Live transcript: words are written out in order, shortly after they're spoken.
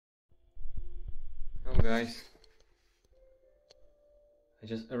Guys, I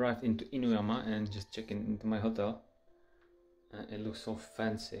just arrived into Inuyama and just checking into my hotel, and it looks so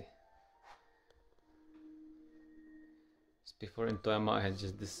fancy. Just before in Toyama I had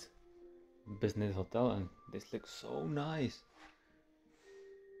just this business hotel, and this looks so nice.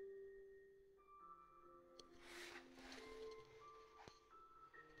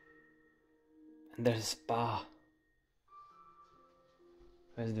 And there's a spa.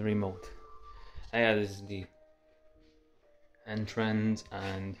 Where's the remote? Ah, yeah, this is the entrance,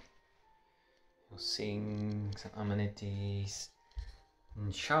 and you'll see some amenities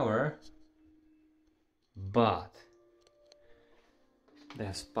and shower, but they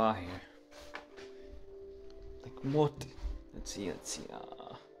have spa here. Like what? Let's see.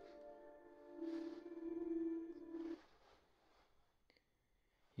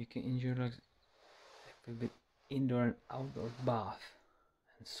 You can enjoy like a bit indoor and outdoor bath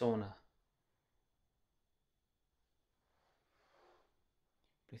and sauna.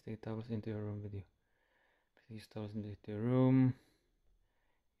 Please take towels into your room with you. Please use towels into your room.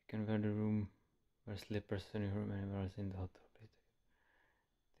 You can wear slippers in your room anywhere else in the hotel. Please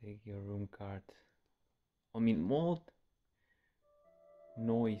take your room card. Mold?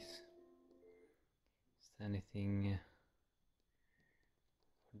 Noise. Is there anything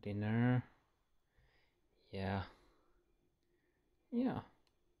for dinner? Yeah.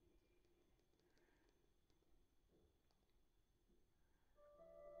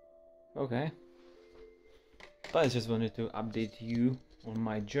 Okay. But I just wanted to update you on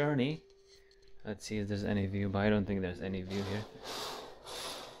my journey. Let's see if there's any view, but I don't think there's any view here.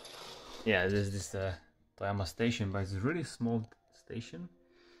 Yeah, there's this Toyama station, but it's a really small station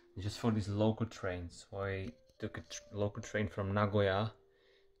just for these local trains. So I took a local train from Nagoya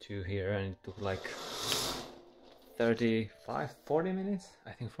to here, and it took like 40 minutes.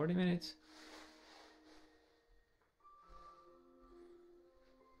 I think 40 minutes.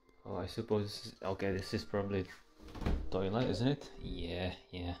 Oh, I suppose, okay, this is probably toilet, isn't it? Yeah.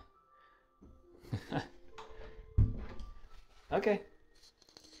 Okay,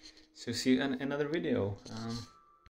 so see you in another video.